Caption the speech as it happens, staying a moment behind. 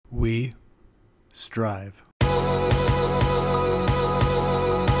We strive.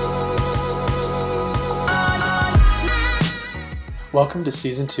 Welcome to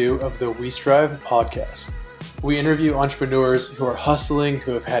Season 2 of the We Strive podcast. We interview entrepreneurs who are hustling,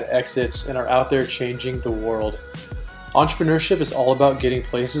 who have had exits, and are out there changing the world. Entrepreneurship is all about getting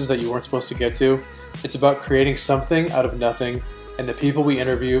places that you weren't supposed to get to. It's about creating something out of nothing, and the people we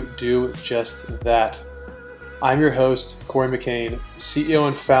interview do just that. I'm your host, Corey McCain, CEO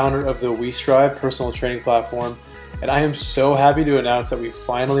and founder of the We Strive personal training platform, and I am so happy to announce that we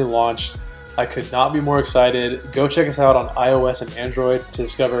finally launched. I could not be more excited. Go check us out on iOS and Android to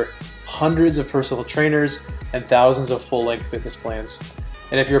discover hundreds of personal trainers and thousands of full-length fitness plans.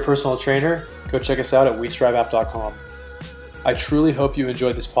 And if you're a personal trainer, go check us out at westriveapp.com. I truly hope you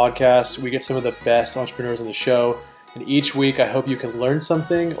enjoyed this podcast. We get some of the best entrepreneurs on the show, and each week I hope you can learn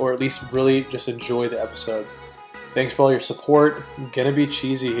something or at least really just enjoy the episode. Thanks for all your support. I'm gonna be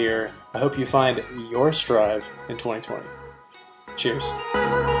cheesy here. I hope you find your strive in 2020. Cheers.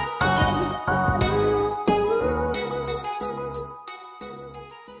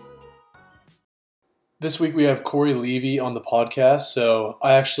 This week we have Corey Levy on the podcast. So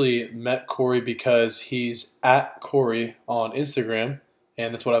I actually met Corey because he's at Corey on Instagram,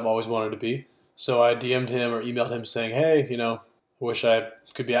 and that's what I've always wanted to be. So I DM'd him or emailed him saying, hey, I wish I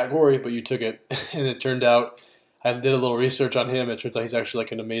could be at Corey, but you took it. And it turned out I did a little research on him. It turns out he's actually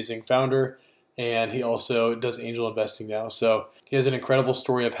like an amazing founder, and he also does angel investing now. So he has an incredible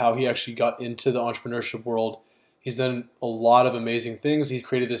story of how he actually got into the entrepreneurship world. He's done a lot of amazing things. He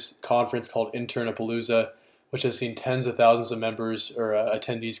created this conference called Internapalooza, which has seen tens of thousands of members or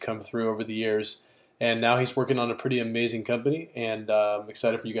attendees come through over the years. And now he's working on a pretty amazing company, and I'm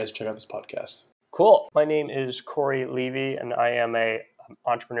excited for you guys to check out this podcast. Cool. My name is Corey Levy, and I am an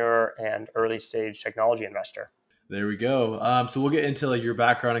entrepreneur and early stage technology investor. There we go. So we'll get into like your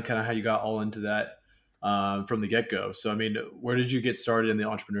background and kind of how you got all into that from the get-go. So, where did you get started in the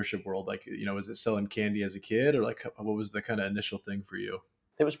entrepreneurship world? Like, was it selling candy as a kid, or like what was the kind of initial thing for you?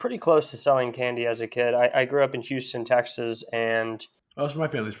 It was pretty close to selling candy as a kid. I grew up in Houston, Texas, and... Oh, that's where my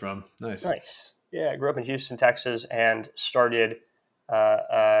family's from. Nice. Yeah, I grew up in Houston, Texas, and started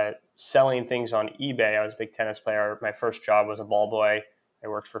selling things on eBay. I was a big tennis player. My first job was a ball boy. I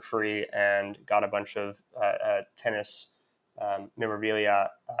worked for free and got a bunch of tennis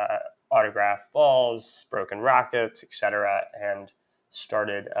memorabilia, autographed balls, broken rackets, etc., and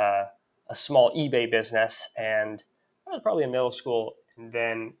started a small eBay business. And I was probably in middle school, and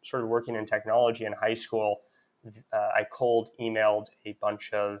then started working in technology in high school. I cold emailed a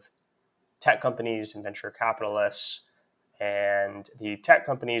bunch of tech companies and venture capitalists, and the tech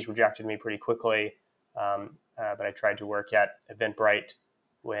companies rejected me pretty quickly. But I tried to work at Eventbrite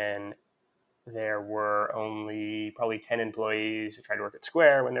when there were only probably 10 employees. I tried to work at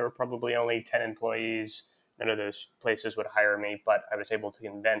Square when there were probably only 10 employees. None of those places would hire me, but I was able to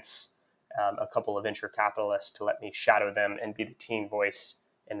convince a couple of venture capitalists to let me shadow them and be the team voice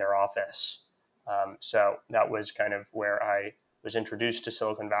in their office. So that was kind of where I was introduced to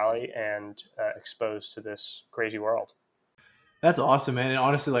Silicon Valley and exposed to this crazy world. That's awesome, man. And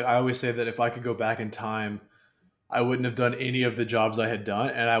honestly, like I always say that if I could go back in time, I wouldn't have done any of the jobs I had done.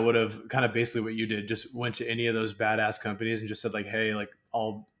 And I would have kind of basically what you did, just went to any of those badass companies and just said like, hey, like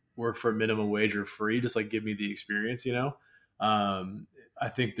I'll work for a minimum wage or free. Just like give me the experience, I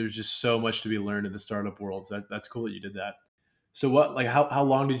think there's just so much to be learned in the startup world. So that's cool that you did that. So how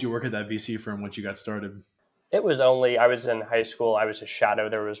long did you work at that VC firm once you got started? I was in high school. I was a shadow.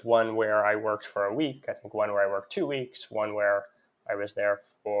 There was one where I worked for a week. I think one where I worked 2 weeks, one where I was there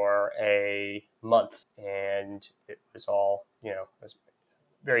for a month, and it was all, it was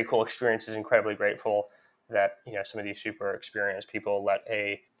very cool experiences. Incredibly grateful that, some of these super experienced people let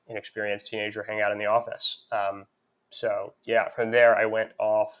an inexperienced teenager hang out in the office. So yeah, from there, I went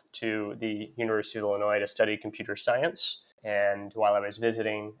off to the University of Illinois to study computer science. And while I was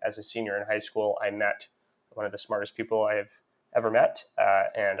visiting as a senior in high school, I met one of the smartest people I have ever met.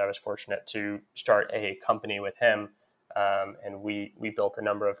 And I was fortunate to start a company with him. And we built a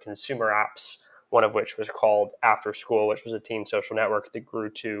number of consumer apps, one of which was called After School, which was a teen social network that grew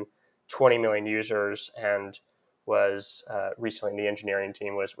to 20 million users and was recently the engineering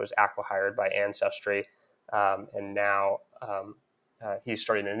team was acqui-hired by Ancestry. And now he's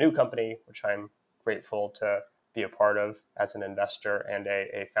starting a new company, which I'm grateful to be a part of as an investor and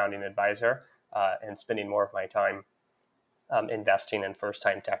a founding advisor, and spending more of my time investing in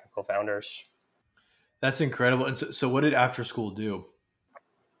first-time technical founders. That's incredible. And so what did After School do?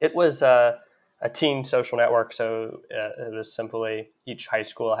 It was a teen social network. So it was simply each high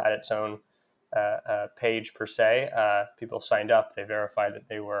school had its own page per se. People signed up, they verified that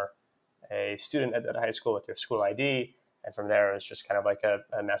they were a student at that high school with their school ID, and from there it was just kind of like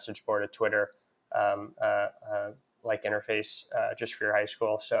a message board, a Twitter um, uh, uh, like interface just for your high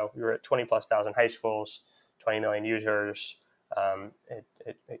school. So we were at 20 plus thousand high schools, 20 million users.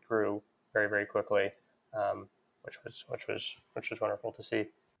 It grew very, very quickly, which was wonderful to see.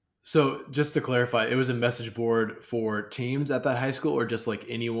 So just to clarify, it was a message board for teams at that high school, or just like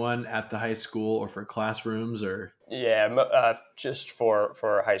anyone at the high school, or for classrooms, or Yeah, just for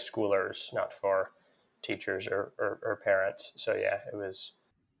high schoolers, not for teachers or parents. So yeah, it was.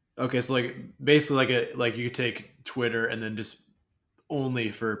 okay, so like basically like you could take Twitter and then just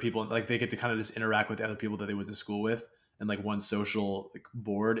only for people, like they get to kind of just interact with the other people that they went to school with, and like one social like,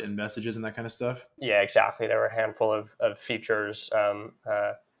 board and messages and that kind of stuff. Yeah, exactly. There were a handful of features,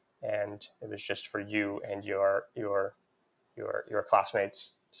 and it was just for you and your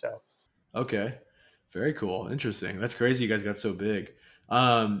classmates. So Okay, very cool, interesting. That's crazy. You guys got so big.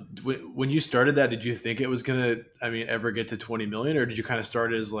 When you started that, did you think it was gonna, I mean, ever get to 20 million, or did you kind of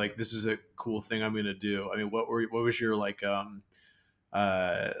start as like, this is a cool thing I'm gonna do? I mean, what was your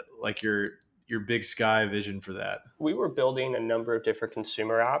uh, like your big sky vision for that? we were building a number of different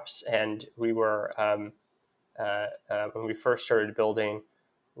consumer apps, and we were when we first started building,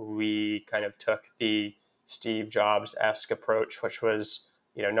 we kind of took the Steve Jobs-esque approach, which was,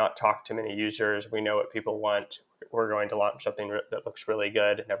 not talk to many users. We know what people want. We're going to launch something that looks really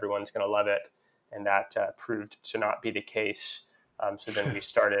good, and everyone's going to love it. And that proved to not be the case. So then we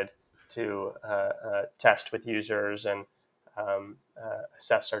started to test with users and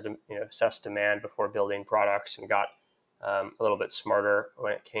assess demand before building products, and got a little bit smarter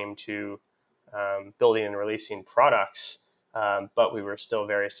when it came to building and releasing products. But we were still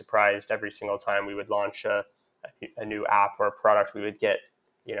very surprised every single time we would launch a new app or a product. We would get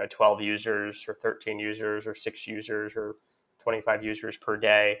 12 users or 13 users or 6 users or 25 users per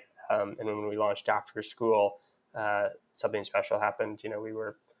day. And when we launched after school, something special happened. We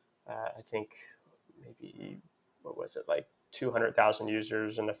were I think maybe, what was it, like 200,000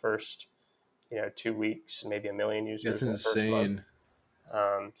 users in the first 2 weeks, and maybe a million That's users in the first month,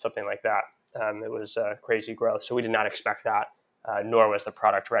 insane. something like that. It was crazy growth. So we did not expect that, nor was the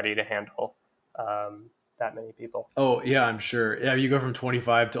product ready to handle that many people. Oh yeah, I'm sure. Yeah, you go from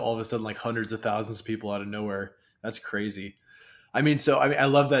 25 to all of a sudden like hundreds of thousands of people out of nowhere. That's crazy. I mean, so I mean, I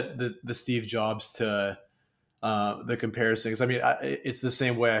love that the Steve Jobs to the comparisons. I mean, it's the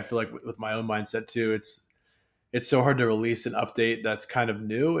same way I feel like with my own mindset too. It's so hard to release an update that's kind of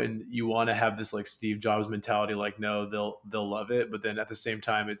new, and you want to have this like Steve Jobs mentality, like no, they'll love it, but then at the same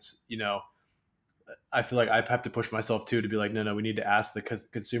time, it's I feel like I have to push myself too to be like, no, we need to ask the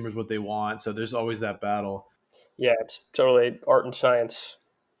consumers what they want. So there's always that battle. Yeah, it's totally art and science.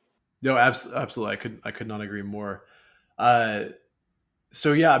 No, absolutely. I could not agree more. Uh,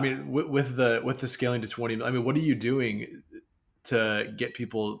 so yeah, I mean, with the scaling to 20, I mean, what are you doing to get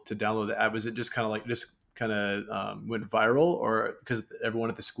people to download the app? Is it just kind of like just kind of went viral, or because everyone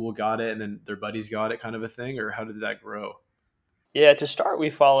at the school got it and then their buddies got it, kind of a thing, or how did that grow? Yeah, to start, we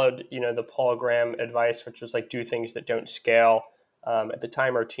followed, the Paul Graham advice, which was like do things that don't scale. At the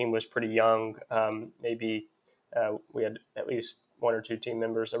time, our team was pretty young. Maybe we had at least one or two team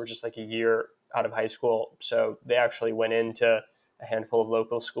members that were just like a year out of high school. So they actually went into a handful of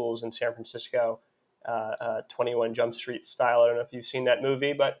local schools in San Francisco, 21 Jump Street style. I don't know if you've seen that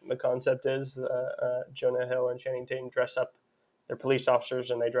movie, but the concept is Jonah Hill and Channing Tatum dress up. They're police officers,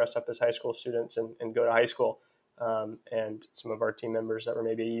 and they dress up as high school students and go to high school. And some of our team members that were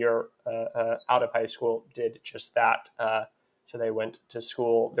maybe a year out of high school did just that. So they went to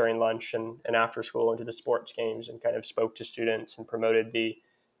school during lunch and after school into the sports games and kind of spoke to students and promoted the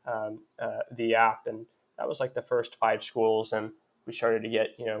app. And that was like the first 5 schools. And we started to get,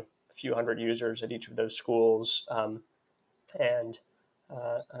 a few hundred users at each of those schools. And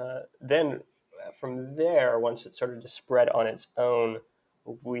then from there, once it started to spread on its own,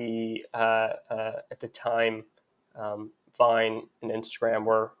 we, at the time, Vine and Instagram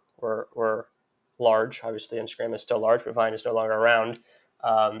were large. Obviously, Instagram is still large, but Vine is no longer around.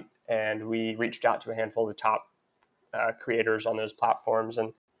 And we reached out to a handful of the top creators on those platforms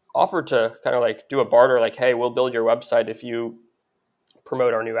and offered to kind of like do a barter, like, hey, we'll build your website if you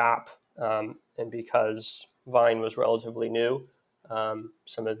promote our new app. And because Vine was relatively new,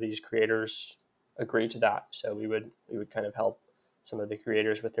 some of these creators agreed to that. So we would kind of help some of the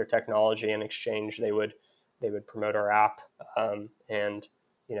creators with their technology. In exchange, they would promote our app. And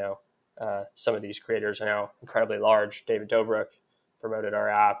some of these creators are now incredibly large. David Dobrik promoted our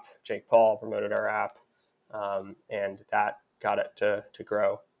app. Jake Paul promoted our app. And that got it to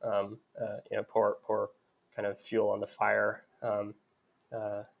grow. Pour kind of fuel on the fire in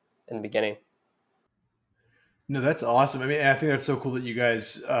the beginning. No, that's awesome. I mean, I think that's so cool that you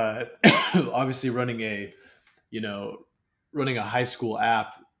guys, obviously running a high school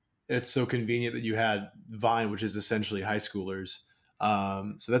app. It's so convenient that you had Vine, which is essentially high schoolers.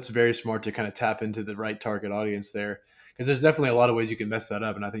 So that's very smart to kind of tap into the right target audience there, because there's definitely a lot of ways you can mess that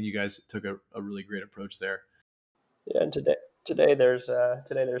up, and I think you guys took a really great approach there. Yeah, and today there's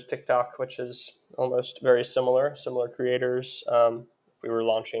TikTok, which is almost very similar creators. If we were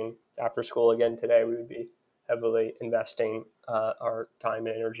launching after school again today, we would be heavily investing our time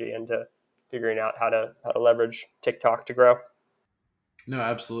and energy into figuring out how to leverage TikTok to grow. No,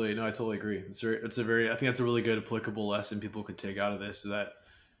 absolutely. No, I totally agree. I think that's a really good applicable lesson people could take out of this. So that,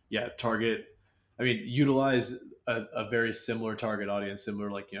 yeah, utilize a very similar target audience,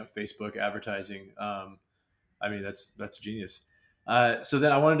 similar like Facebook advertising. That's genius. So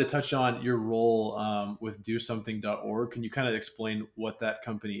then I wanted to touch on your role with DoSomething.org. Can you kind of explain what that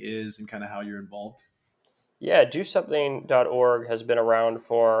company is and kind of how you're involved? Yeah, DoSomething.org has been around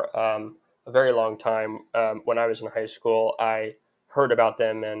for a very long time. When I was in high school, I heard about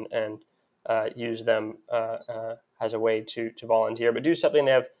them and used them as a way to volunteer. But Do Something,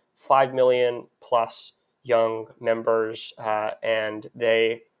 they have 5 million plus young members, and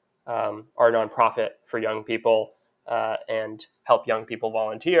they are a nonprofit for young people and help young people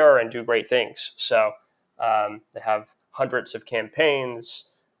volunteer and do great things. So they have hundreds of campaigns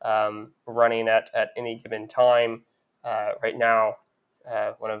running at any given time. Right now,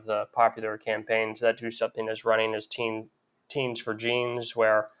 one of the popular campaigns that Do Something is running is Teens for Jeans,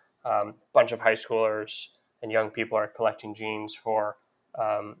 where a bunch of high schoolers and young people are collecting jeans for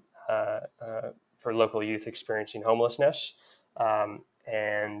local youth experiencing homelessness.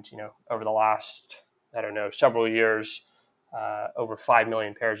 And over the last, several years, over 5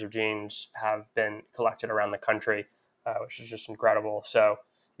 million pairs of jeans have been collected around the country, which is just incredible. So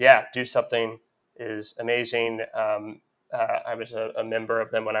yeah, Do Something is amazing. I was a member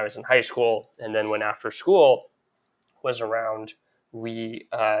of them when I was in high school, and then when after school was around, we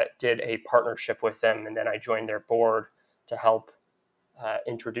did a partnership with them, and then I joined their board to help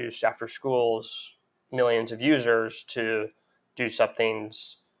introduce after schools millions of users to Do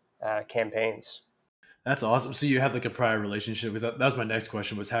Something's campaigns. That's awesome. So you have like a prior relationship with that. That was my next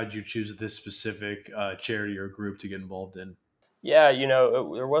question: was how did you choose this specific charity or group to get involved in? Yeah,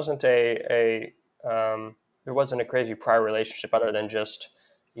 there wasn't there wasn't a crazy prior relationship other than just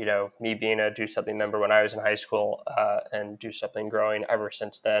me being a Do Something member when I was in high school, and Do Something growing ever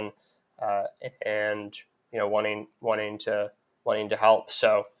since then, and wanting to help.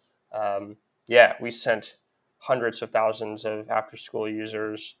 So yeah, we sent hundreds of thousands of after school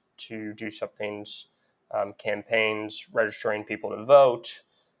users to Do Something's campaigns, registering people to vote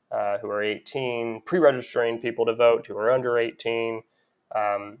who are 18, pre-registering people to vote who are under 18.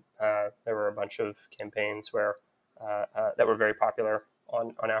 There were a bunch of campaigns where that were very popular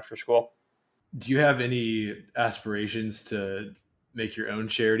on after school. Do you have any aspirations to make your own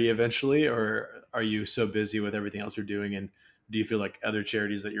charity eventually, or are you so busy with everything else you're doing? And do you feel like other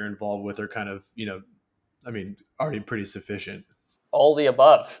charities that you're involved with are kind of, already pretty sufficient? All the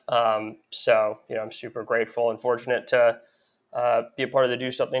above. So I'm super grateful and fortunate to be a part of the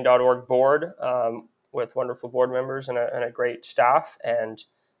DoSomething.org board with wonderful board members and a great staff. And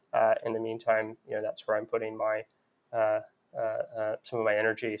in the meantime, that's where I'm putting my some of my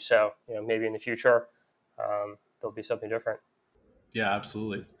energy. So maybe in the future there'll be something different. Yeah,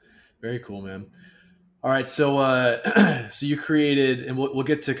 absolutely. Very cool, man. All right, so so you created, and we'll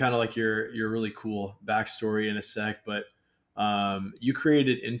get to kind of like your really cool backstory in a sec, but you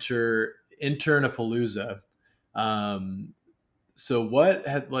created Internapalooza. So what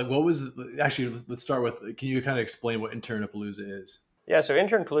was actually? Let's start with. Can you kind of explain what Internapalooza is? Yeah, so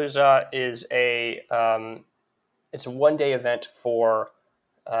Internapalooza is it's a one-day event for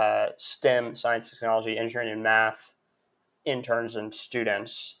STEM, science, technology, engineering, and math interns and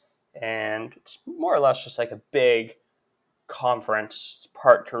students. And it's more or less just like a big conference. It's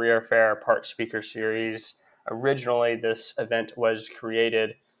part career fair, part speaker series. Originally, this event was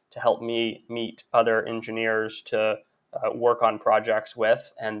created to help me meet other engineers to work on projects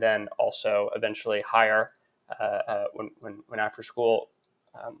with, and then also eventually hire when after school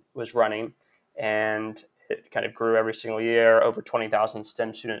was running. And it kind of grew every single year. Over 20,000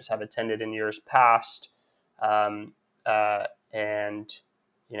 STEM students have attended in years past. And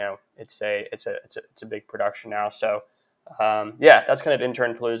it's a big production now. So yeah, that's kind of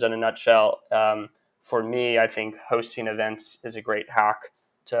Internapalooza in a nutshell. For me, I think hosting events is a great hack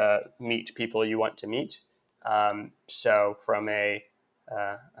to meet people you want to meet. So from a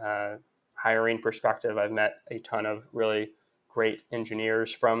hiring perspective, I've met a ton of really great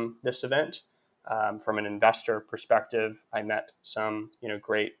engineers from this event. From an investor perspective, I met some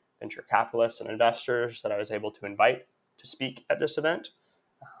great venture capitalists and investors that I was able to invite to speak at this event.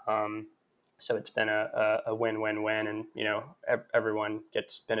 Um, so it's been a win-win-win, and everyone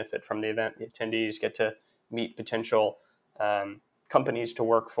gets benefit from the event. The attendees get to meet potential companies to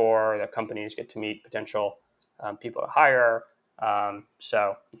work for. The companies get to meet potential people to hire.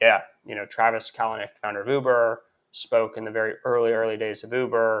 So yeah, Travis Kalanick, founder of Uber, spoke in the very early days of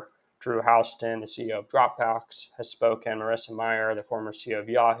Uber. Drew Houston, the CEO of Dropbox, has spoken. Marissa Mayer, the former CEO of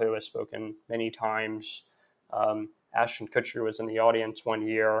Yahoo, has spoken many times. Ashton Kutcher was in the audience one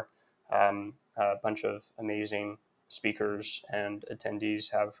year. A bunch of amazing speakers and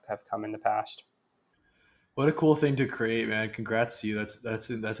attendees have come in the past. What a cool thing to create, man! Congrats to you.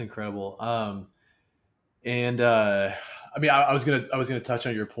 That's incredible. And I mean, I was gonna touch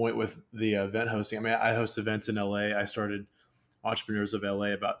on your point with the event hosting. I mean, I host events in LA. I started Entrepreneurs of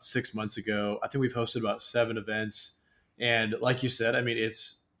LA about 6 months ago. I think we've hosted about 7 events, and like you said, I mean,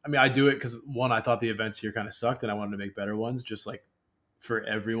 I do it because one, I thought the events here kind of sucked, and I wanted to make better ones, just like for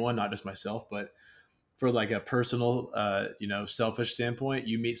everyone, not just myself, but for like a personal, selfish standpoint,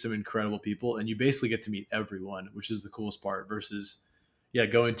 you meet some incredible people, and you basically get to meet everyone, which is the coolest part. Versus, yeah,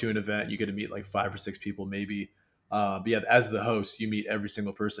 going to an event, you get to meet like 5 or 6 people maybe. But yeah, as the host, you meet every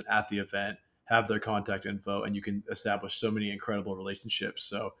single person at the event, have their contact info, and you can establish so many incredible relationships.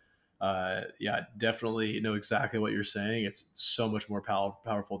 So, yeah, definitely know exactly what you're saying. It's so much more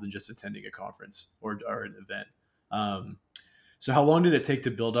powerful than just attending a conference or an event. Um, so how long did it take to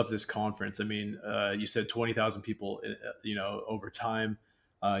build up this conference? I mean, you said 20,000 people, over time.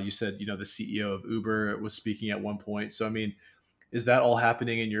 You said, the CEO of Uber was speaking at one point. So, I mean, is that all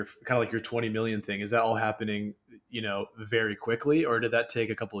happening in your kind of like your 20 million thing? Is that all happening, very quickly, or did that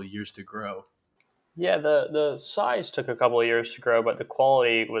take a couple of years to grow? Yeah, the size took a couple of years to grow, but the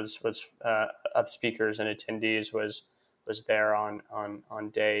quality was of speakers and attendees was there on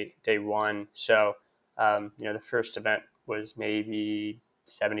day one. So the first event was maybe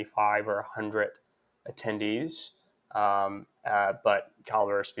 75 or 100 attendees, but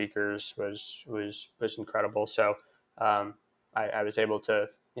caliber of speakers was incredible. So I was able to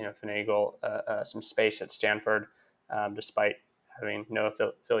finagle some space at Stanford, despite having no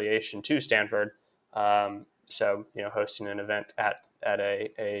affiliation to Stanford. So hosting an event at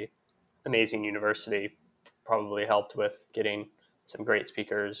a amazing university probably helped with getting some great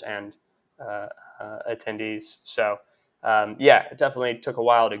speakers and attendees. So yeah, it definitely took a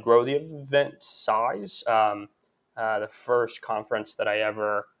while to grow the event size. The first conference that I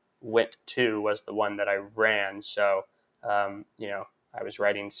ever went to was the one that I ran. So I was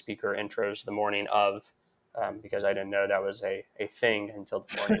writing speaker intros the morning of, because I didn't know that was a thing until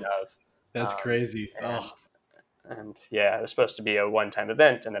the morning of. That's Um, crazy. Oh, and and yeah, it was supposed to be a one-time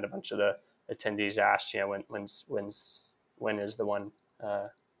event, and then a bunch of the attendees asked, when is the one,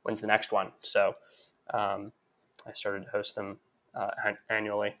 when's the next one? So um, I started to host them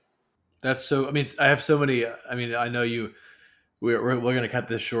annually. that's so. I mean, I have so many. I mean, I know you. We're going to cut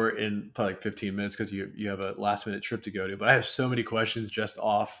this short in probably like 15 minutes because you have a last minute trip to go to. But I have so many questions just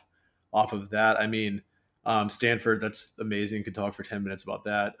off of that. I mean, Stanford, that's amazing. Could talk for 10 minutes about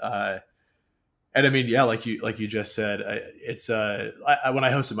that. And I mean, yeah, like you just said, when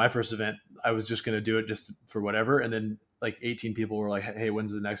I hosted my first event, I was just going to do it just for whatever, and then like 18 people were like, "Hey,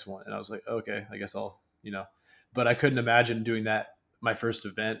 when's the next one?" And I was like, "Okay, I guess I'll." But I couldn't imagine doing that. My first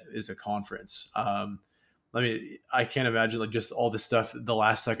event is a conference. I mean, I can't imagine like just all the stuff the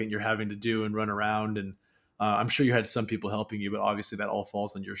last second you're having to do and run around, and I'm sure you had some people helping you, but obviously that all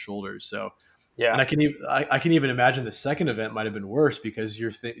falls on your shoulders. So, and Yeah, I can even imagine the second event might have been worse because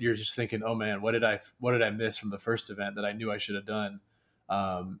you're just thinking, oh man, what did I miss from the first event that I knew I should have done?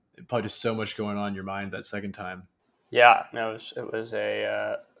 Probably just so much going on in your mind that second time. yeah. No, it was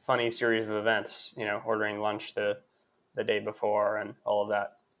a funny series of events. Ordering lunch the day before and all of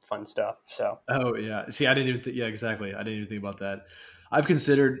that fun stuff. So Oh yeah, see, I didn't even yeah, exactly. I didn't even think about that. I've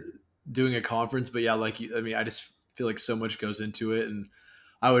considered doing a conference, but yeah, I mean, I just feel like so much goes into it, and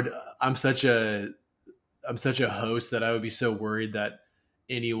I would I'm such a I'm such a host that I would be so worried that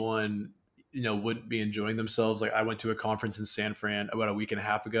anyone, wouldn't be enjoying themselves. Like I went to a conference in San Fran about a week and a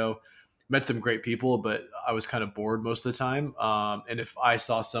half ago, met some great people, but I was kind of bored most of the time. And if I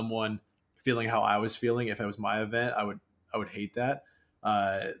saw someone feeling how I was feeling, if it was my event, I would hate that.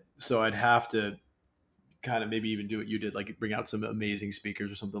 Uh, so I'd have to kind of maybe even do what you did, like bring out some amazing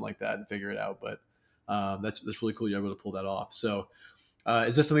speakers or something like that and figure it out. But that's really cool you're able to pull that off. So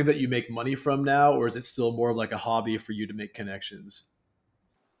Is this something that you make money from now, or is it still more of like a hobby for you to make connections?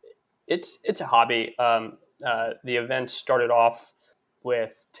 It's a hobby. The event started off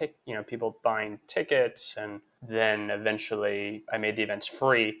with people buying tickets, and then eventually I made the events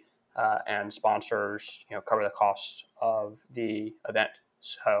free, and sponsors cover the cost of the event.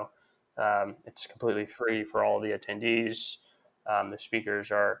 So it's completely free for all the attendees. The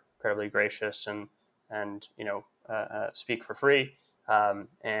speakers are incredibly gracious and speak for free.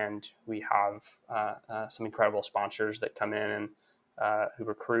 And we have some incredible sponsors that come in and who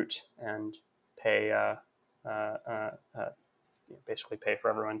recruit and pay basically pay for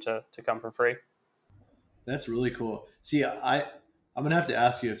everyone to come for free. That's really cool. See, I'm gonna have to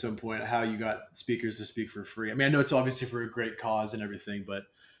ask you at some point how you got speakers to speak for free. I mean, I know it's obviously for a great cause and everything, but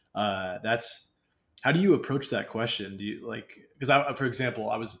that's how do you approach that question? Do you like because for example,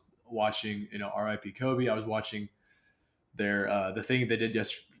 I was watching R.I.P. Kobe. I was watching their the thing they did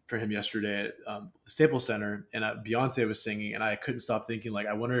just for him yesterday at Staples Center, and Beyonce was singing, and I couldn't stop thinking like,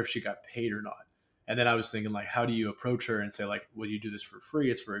 I wonder if she got paid or not. And then I was thinking like, how do you approach her and say like, will you do this for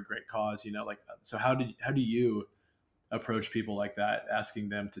free? It's for a great cause, like. So how do you approach people like that, asking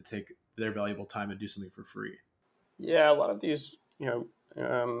them to take their valuable time and do something for free? Yeah, a lot of these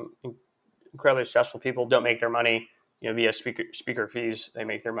incredibly successful people don't make their money via speaker fees. They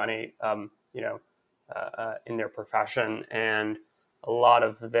make their money in their profession, and a lot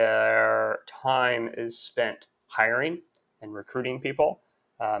of their time is spent hiring and recruiting people.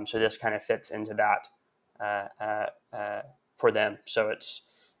 So this kind of fits into that for them. So it's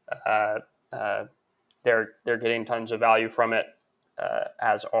uh, uh, they're getting tons of value from it,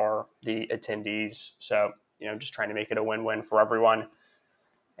 as are the attendees. So just trying to make it a win-win for everyone.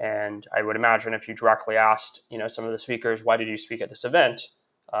 And I would imagine if you directly asked some of the speakers, why did you speak at this event?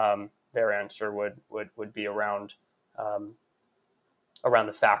 Their answer would be around around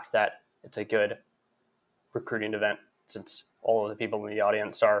the fact that it's a good recruiting event, since all of the people in the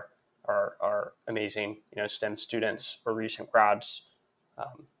audience are amazing, STEM students or recent grads,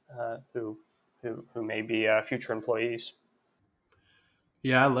 who may be future employees.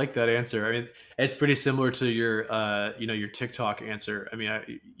 Yeah, I like that answer. I mean, it's pretty similar to your, your TikTok answer. I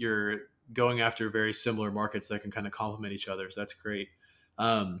mean, you're going after very similar markets that can kind of complement each other. So that's great.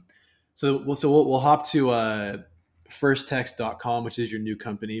 Um, so we'll hop to firsttext.com, which is your new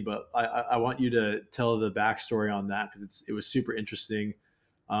company, but I want you to tell the backstory on that because it was super interesting.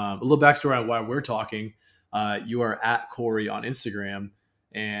 A little backstory on why we're talking. You are at Corey on Instagram,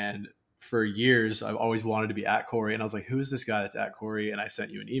 and for years I've always wanted to be at Corey, and I was like, who is this guy that's at Corey? And I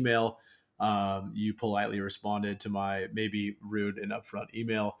sent you an email. You politely responded to my maybe rude and upfront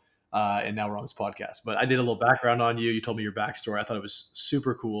email, and now we're on this podcast. But I did a little background on you. You told me your backstory. I thought it was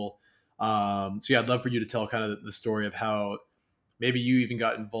super cool. So yeah, I'd love for you to tell kind of the story of how maybe you even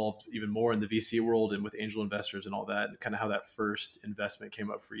got involved even more in the VC world and with angel investors and all that, and kind of how that first investment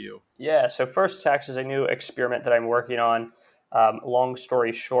came up for you. Yeah, so First Text is a new experiment that I'm working on. Long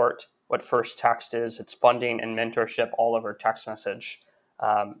story short, what First Text is, it's funding and mentorship all over text message.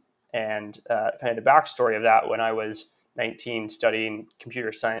 And kind of the backstory of that, when I was 19 studying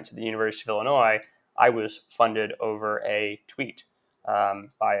computer science at the University of Illinois, I was funded over a tweet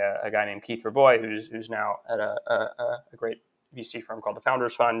by a guy named Keith Raboy, who's now at a great VC firm called the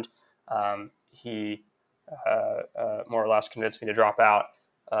Founders Fund. He more or less convinced me to drop out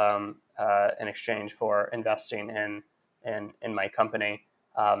in exchange for investing in my company.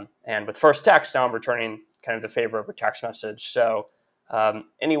 And with First Text, now I'm returning kind of the favor over text message. So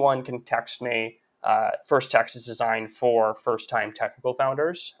anyone can text me. First Text is designed for first-time technical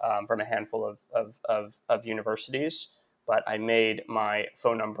founders from a handful of universities, but I made my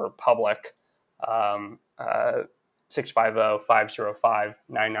phone number public,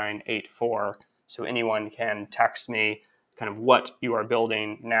 650-505-9984. So anyone can text me kind of what you are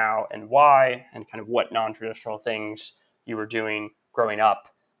building now and why, and kind of what non-traditional things you were doing growing up.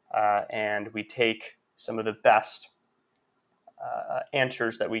 And we take some of the best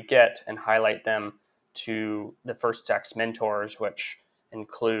answers that we get and highlight them to the First Text mentors, which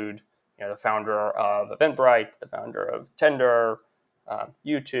include the founder of Eventbrite, the founder of Tinder,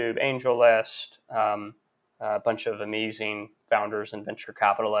 YouTube, AngelList, a bunch of amazing founders and venture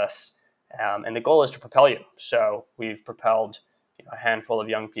capitalists. And the goal is to propel you. So we've propelled a handful of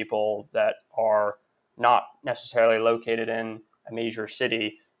young people that are not necessarily located in a major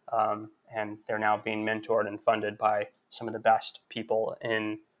city, and they're now being mentored and funded by some of the best people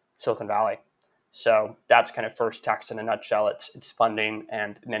in Silicon Valley. So that's kind of First Text in a nutshell. It's funding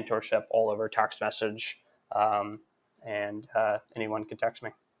and mentorship all over text message, and anyone can text me.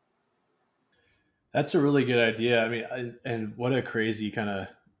 That's a really good idea. I mean, and what a crazy kind of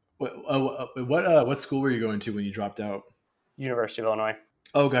what school were you going to when you dropped out? University of Illinois.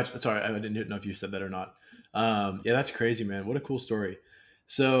 Oh, gotcha. Sorry, I didn't know if you said that or not. Yeah, that's crazy, man. What a cool story.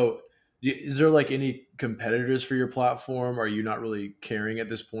 So, is there like any competitors for your platform? Are you not really caring at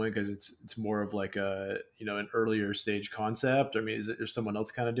this point because it's more of like a an earlier stage concept? I mean, is there someone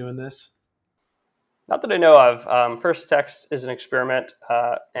else kind of doing this? Not that I know of. First Text is an experiment,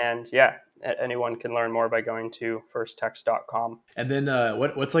 and yeah, anyone can learn more by going to firsttext.com. And then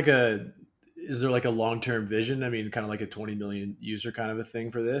what's like is there like a long term vision? I mean, kind of like a 20 million user kind of a thing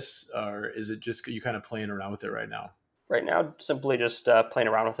for this, or is it just you kind of playing around with it right now? Right now, simply just playing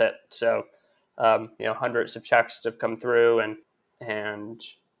around with it. So, hundreds of texts have come through, and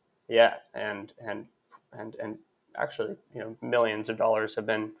yeah, and actually, millions of dollars have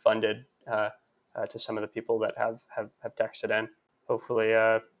been funded to some of the people that have texted in. Hopefully,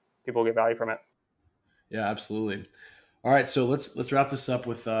 people get value from it. Yeah, absolutely. All right, so let's wrap this up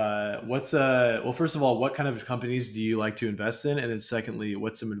with what's well, first of all, what kind of companies do you like to invest in, and then secondly,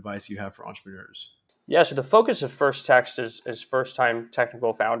 what's some advice you have for entrepreneurs? Yeah, so the focus of First Text is first-time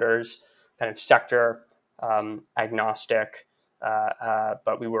technical founders, kind of sector agnostic,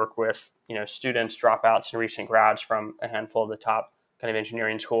 but we work with students, dropouts, and recent grads from a handful of the top kind of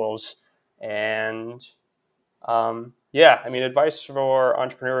engineering schools. And yeah, I mean, advice for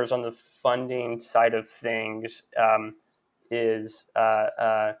entrepreneurs on the funding side of things is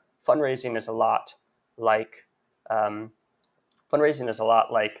fundraising is a lot like fundraising is a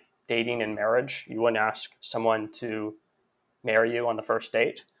lot like dating and marriage. You wouldn't ask someone to marry you on the first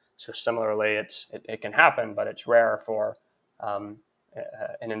date. So similarly, it can happen, but it's rare for an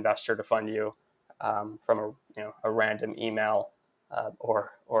investor to fund you from a random email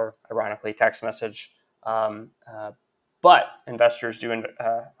or ironically text message. But investors do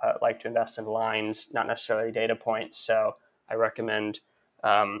like to invest in lines, not necessarily data points. So I recommend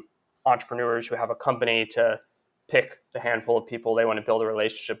entrepreneurs who have a company to pick the handful of people they want to build a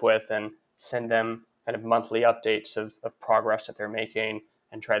relationship with and send them kind of monthly updates of progress that they're making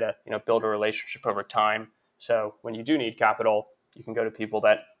and try to build a relationship over time. So when you do need capital, you can go to people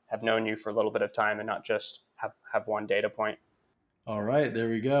that have known you for a little bit of time and not just have one data point. All right, there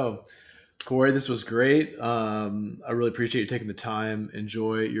we go. Corey, this was great. I really appreciate you taking the time.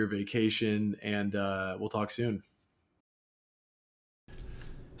 Enjoy your vacation, and we'll talk soon.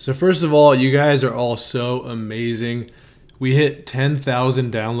 So first of all, you guys are all so amazing. We hit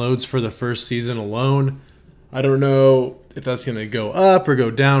 10,000 downloads for the first season alone. I don't know if that's going to go up or go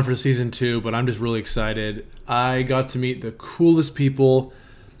down for season 2, but I'm just really excited. I got to meet the coolest people,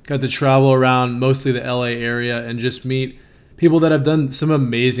 got to travel around mostly the LA area and just meet people that have done some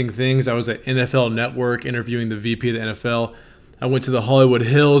amazing things. I was at NFL Network interviewing the VP of the NFL. I went to the Hollywood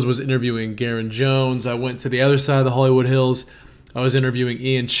Hills, was interviewing Garen Jones. I went to the other side of the Hollywood Hills. I was interviewing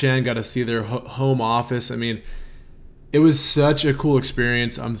Ian Chen, got to see their home office. I mean, it was such a cool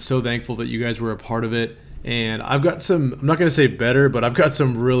experience. I'm so thankful that you guys were a part of it. And I've got some, I'm not going to say better, but I've got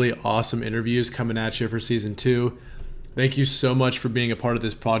some really awesome interviews coming at you for season 2. Thank you so much for being a part of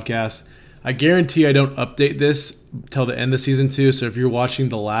this podcast. I guarantee I don't update this till the end of season 2. So if you're watching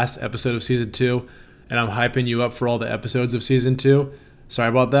the last episode of season 2 and I'm hyping you up for all the episodes of season 2, sorry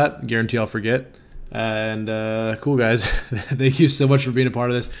about that. I guarantee I'll forget. And cool, guys. Thank you so much for being a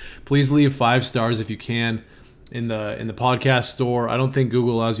part of this. Please leave 5 stars if you can in the podcast store. I don't think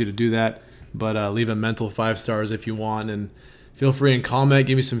Google allows you to do that, but leave a mental 5 stars if you want. And feel free and comment,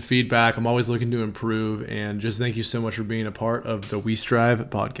 give me some feedback. I'm always looking to improve. And just thank you so much for being a part of the We Strive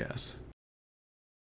podcast.